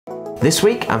This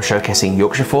week I'm showcasing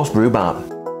Yorkshire Forced Rhubarb.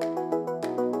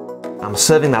 I'm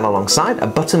serving that alongside a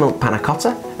Buttermilk Panna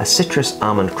Cotta, a citrus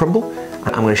almond crumble, and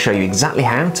I'm going to show you exactly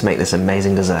how to make this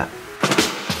amazing dessert.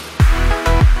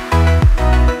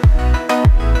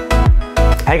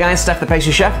 Hey guys, Steph the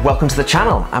Pastry Chef, welcome to the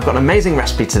channel. I've got an amazing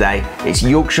recipe today. It's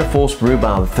Yorkshire Forced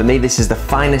Rhubarb. For me, this is the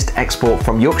finest export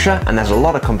from Yorkshire, and there's a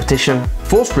lot of competition.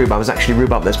 Forced rhubarb is actually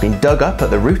rhubarb that's been dug up at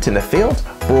the root in the field,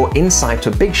 brought inside to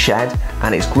a big shed,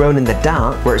 and it's grown in the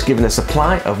dark where it's given a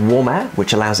supply of warm air,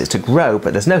 which allows it to grow,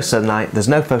 but there's no sunlight, there's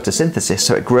no photosynthesis,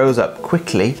 so it grows up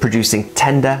quickly, producing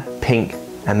tender, pink,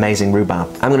 amazing rhubarb.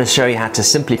 I'm going to show you how to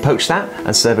simply poach that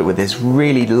and serve it with this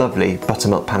really lovely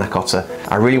buttermilk panna cotta.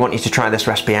 I really want you to try this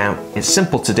recipe out. It's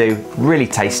simple to do, really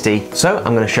tasty, so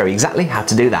I'm going to show you exactly how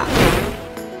to do that.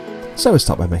 So we'll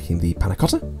start by making the panna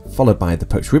cotta, followed by the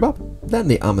poached rhubarb, then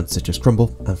the almond citrus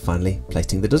crumble, and finally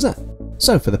plating the dessert.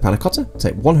 So for the panna cotta,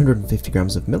 take 150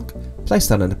 grams of milk, place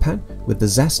that in a pan with the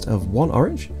zest of 1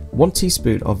 orange, 1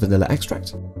 teaspoon of vanilla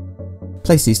extract.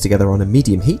 Place these together on a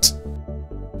medium heat.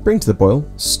 Bring to the boil,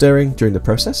 stirring during the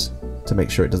process to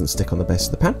make sure it doesn't stick on the base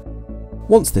of the pan.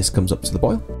 Once this comes up to the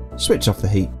boil, switch off the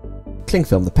heat, cling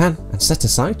film the pan and set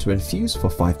aside to infuse for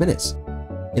 5 minutes.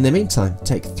 In the meantime,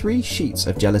 take 3 sheets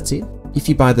of gelatine. If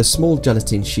you buy the small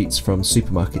gelatine sheets from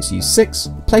supermarkets, use 6.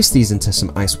 Place these into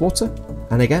some ice water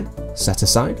and again, set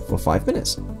aside for 5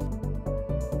 minutes.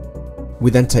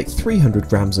 We then take 300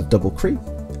 grams of double cream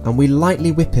and we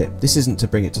lightly whip it. This isn't to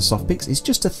bring it to soft peaks, it's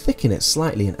just to thicken it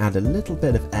slightly and add a little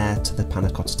bit of air to the panna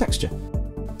cotta texture.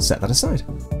 Set that aside.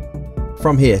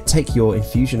 From here, take your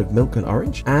infusion of milk and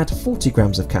orange, add 40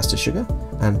 grams of caster sugar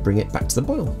and bring it back to the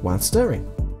boil while stirring.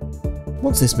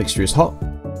 Once this mixture is hot,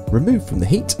 remove from the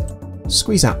heat,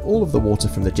 squeeze out all of the water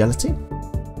from the gelatine.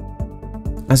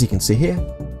 As you can see here,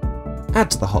 add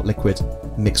to the hot liquid,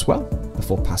 mix well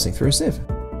before passing through a sieve.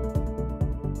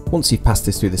 Once you've passed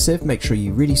this through the sieve, make sure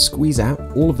you really squeeze out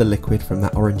all of the liquid from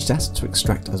that orange zest to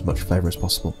extract as much flavour as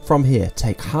possible. From here,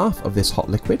 take half of this hot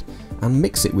liquid and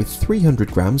mix it with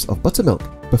 300 grams of buttermilk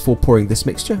before pouring this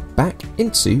mixture back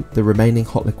into the remaining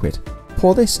hot liquid.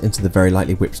 Pour this into the very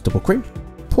lightly whipped double cream.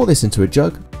 Pour this into a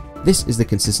jug. This is the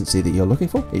consistency that you're looking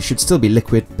for. It should still be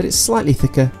liquid, but it's slightly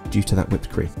thicker due to that whipped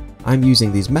cream. I'm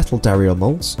using these metal Dario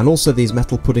molds and also these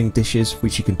metal pudding dishes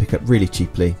which you can pick up really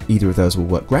cheaply. Either of those will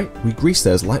work great. We grease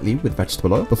those lightly with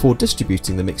vegetable oil before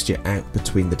distributing the mixture out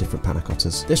between the different panna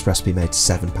cottas. This recipe made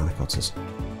 7 panna cottas.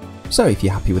 So if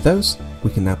you're happy with those, we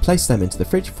can now place them into the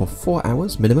fridge for 4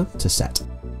 hours minimum to set.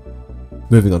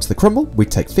 Moving on to the crumble, we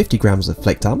take 50 grams of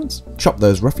flaked almonds, chop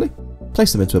those roughly,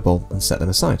 place them into a bowl and set them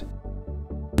aside.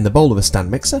 In the bowl of a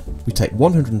stand mixer, we take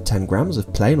 110 grams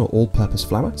of plain or all-purpose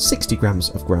flour, 60 grams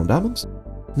of ground almonds,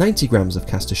 90 grams of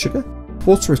caster sugar,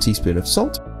 1/4 teaspoon of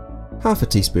salt, 1/2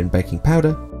 teaspoon baking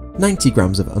powder, 90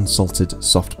 grams of unsalted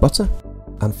soft butter,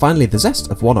 and finally the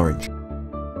zest of 1 orange.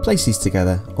 Place these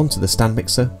together onto the stand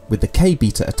mixer with the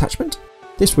K-beater attachment.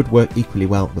 This would work equally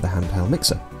well with a handheld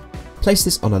mixer. Place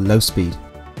this on a low speed.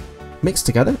 Mix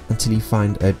together until you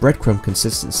find a breadcrumb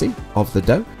consistency of the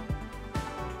dough.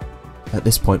 At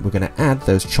this point, we're going to add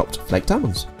those chopped flaked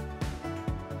almonds.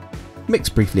 Mix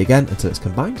briefly again until it's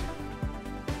combined.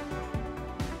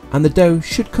 And the dough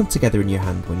should come together in your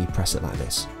hand when you press it like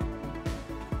this.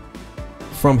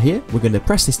 From here, we're going to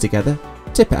press this together,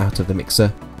 tip it out of the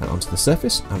mixer and onto the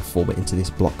surface and form it into this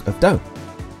block of dough.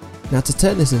 Now to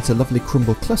turn this into lovely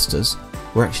crumble clusters,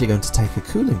 we're actually going to take a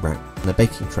cooling rack and a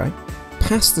baking tray,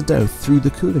 pass the dough through the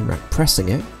cooling rack, pressing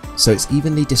it so it's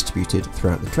evenly distributed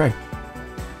throughout the tray.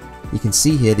 You can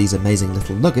see here these amazing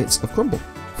little nuggets of crumble.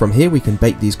 From here we can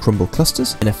bake these crumble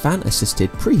clusters in a fan-assisted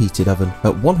preheated oven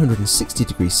at 160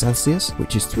 degrees Celsius,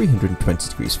 which is 320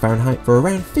 degrees Fahrenheit, for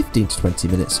around 15 to 20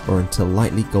 minutes or until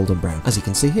lightly golden brown, as you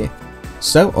can see here.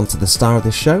 So onto the star of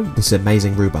this show, this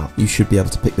amazing rhubarb. You should be able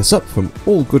to pick this up from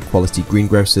all good quality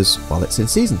greengrocers while it's in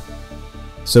season.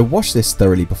 So wash this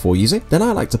thoroughly before using. Then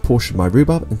I like to portion my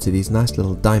rhubarb into these nice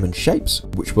little diamond shapes,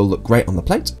 which will look great on the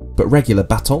plate, but regular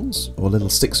batons or little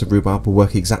sticks of rhubarb will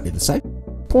work exactly the same.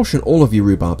 Portion all of your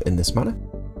rhubarb in this manner.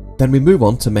 Then we move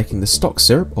on to making the stock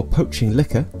syrup or poaching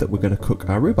liquor that we're going to cook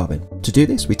our rhubarb in. To do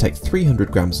this, we take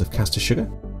 300 grams of caster sugar,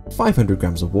 500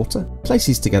 grams of water, place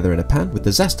these together in a pan with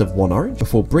the zest of 1 orange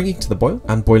before bringing to the boil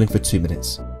and boiling for 2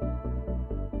 minutes.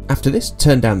 After this,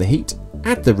 turn down the heat,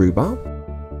 add the rhubarb,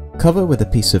 cover with a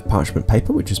piece of parchment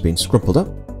paper which has been scrumpled up,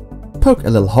 poke a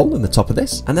little hole in the top of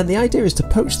this, and then the idea is to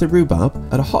poach the rhubarb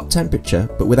at a hot temperature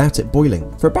but without it boiling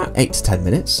for about 8 to 10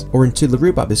 minutes, or until the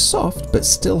rhubarb is soft but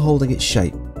still holding its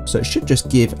shape, so it should just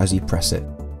give as you press it.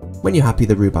 When you're happy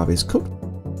the rhubarb is cooked,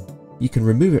 you can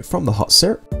remove it from the hot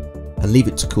syrup and leave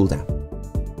it to cool down.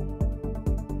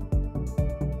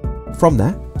 From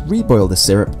there, reboil the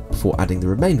syrup before adding the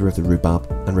remainder of the rhubarb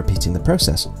and repeating the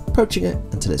process, poaching it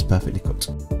until it's perfectly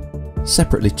cooked.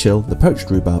 Separately chill the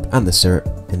poached rhubarb and the syrup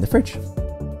in the fridge.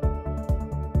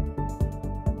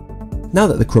 Now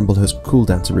that the crumble has cooled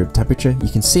down to room temperature, you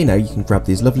can see now you can grab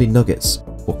these lovely nuggets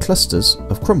or clusters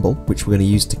of crumble, which we're going to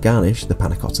use to garnish the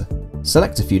panna cotta.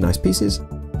 Select a few nice pieces,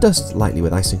 dust lightly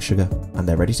with icing sugar, and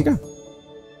they're ready to go.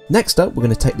 Next up, we're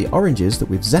going to take the oranges that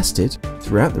we've zested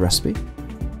throughout the recipe,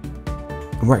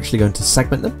 and we're actually going to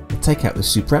segment them and take out the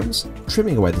supremes,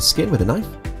 trimming away the skin with a knife,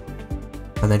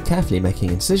 and then carefully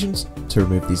making incisions to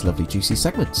remove these lovely juicy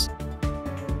segments.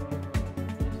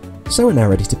 So we're now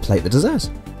ready to plate the dessert.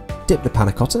 Dip the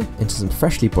panna cotta into some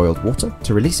freshly boiled water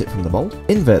to release it from the mould.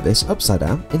 Invert this upside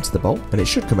down into the bowl and it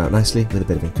should come out nicely with a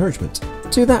bit of encouragement.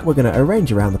 To that, we're going to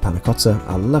arrange around the panna cotta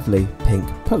our lovely pink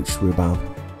poached rhubarb.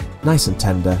 Nice and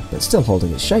tender but still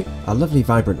holding its shape, our lovely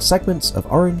vibrant segments of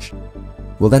orange.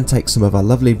 We'll then take some of our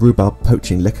lovely rhubarb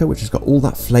poaching liquor, which has got all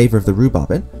that flavour of the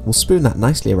rhubarb in. We'll spoon that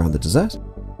nicely around the dessert.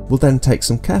 We'll then take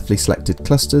some carefully selected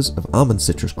clusters of almond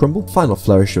citrus crumble, final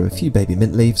flourish of a few baby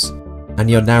mint leaves, and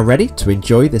you're now ready to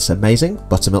enjoy this amazing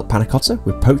buttermilk panna cotta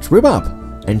with poached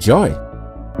rhubarb. Enjoy!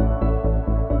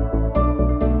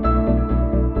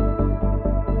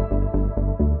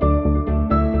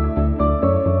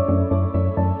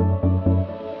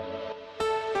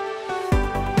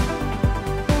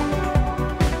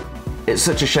 It's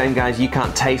such a shame, guys, you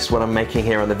can't taste what I'm making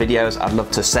here on the videos. I'd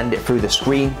love to send it through the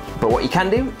screen, but what you can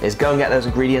do is go and get those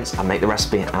ingredients and make the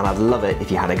recipe, and I'd love it if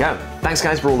you had a go. Thanks,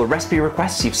 guys, for all the recipe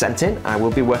requests you've sent in. I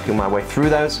will be working my way through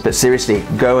those, but seriously,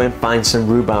 go and find some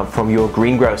rhubarb from your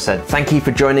greengrocer. Thank you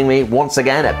for joining me once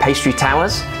again at Pastry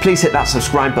Towers. Please hit that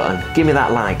subscribe button, give me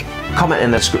that like, comment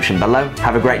in the description below.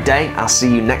 Have a great day. I'll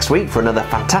see you next week for another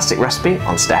fantastic recipe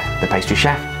on Steph the Pastry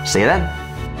Chef. See you then.